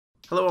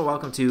Hello and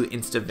welcome to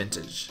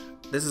Insta-Vintage.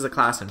 This is a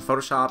class in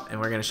Photoshop and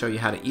we're going to show you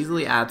how to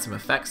easily add some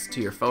effects to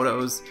your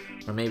photos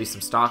or maybe some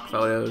stock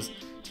photos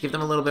to give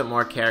them a little bit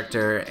more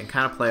character and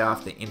kind of play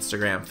off the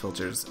Instagram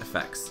filters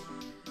effects.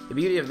 The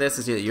beauty of this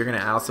is that you're going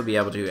to also be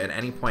able to at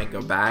any point go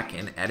back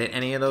and edit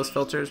any of those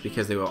filters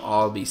because they will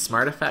all be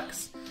smart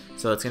effects.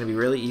 So it's going to be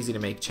really easy to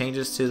make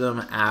changes to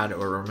them, add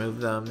or remove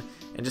them,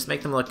 and just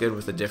make them look good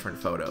with a different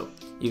photo.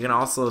 You can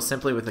also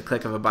simply with the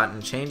click of a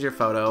button change your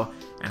photo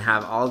and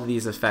have all of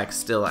these effects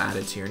still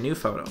added to your new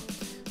photo.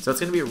 So it's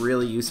going to be a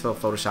really useful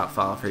Photoshop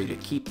file for you to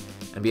keep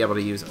and be able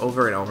to use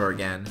over and over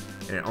again,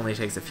 and it only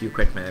takes a few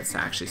quick minutes to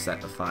actually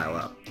set the file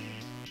up.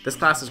 This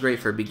class is great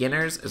for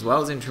beginners as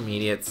well as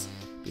intermediates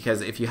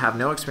because if you have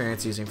no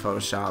experience using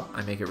Photoshop,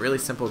 I make it really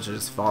simple to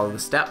just follow the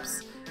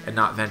steps and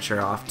not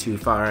venture off too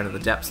far into the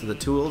depths of the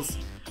tools.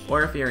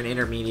 Or if you're an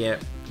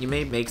intermediate, you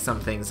may make some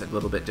things a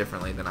little bit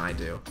differently than I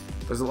do.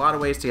 There's a lot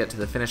of ways to get to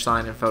the finish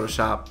line in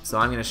Photoshop, so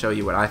I'm going to show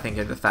you what I think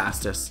are the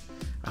fastest.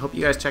 I hope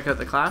you guys check out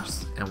the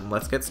class, and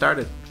let's get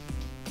started.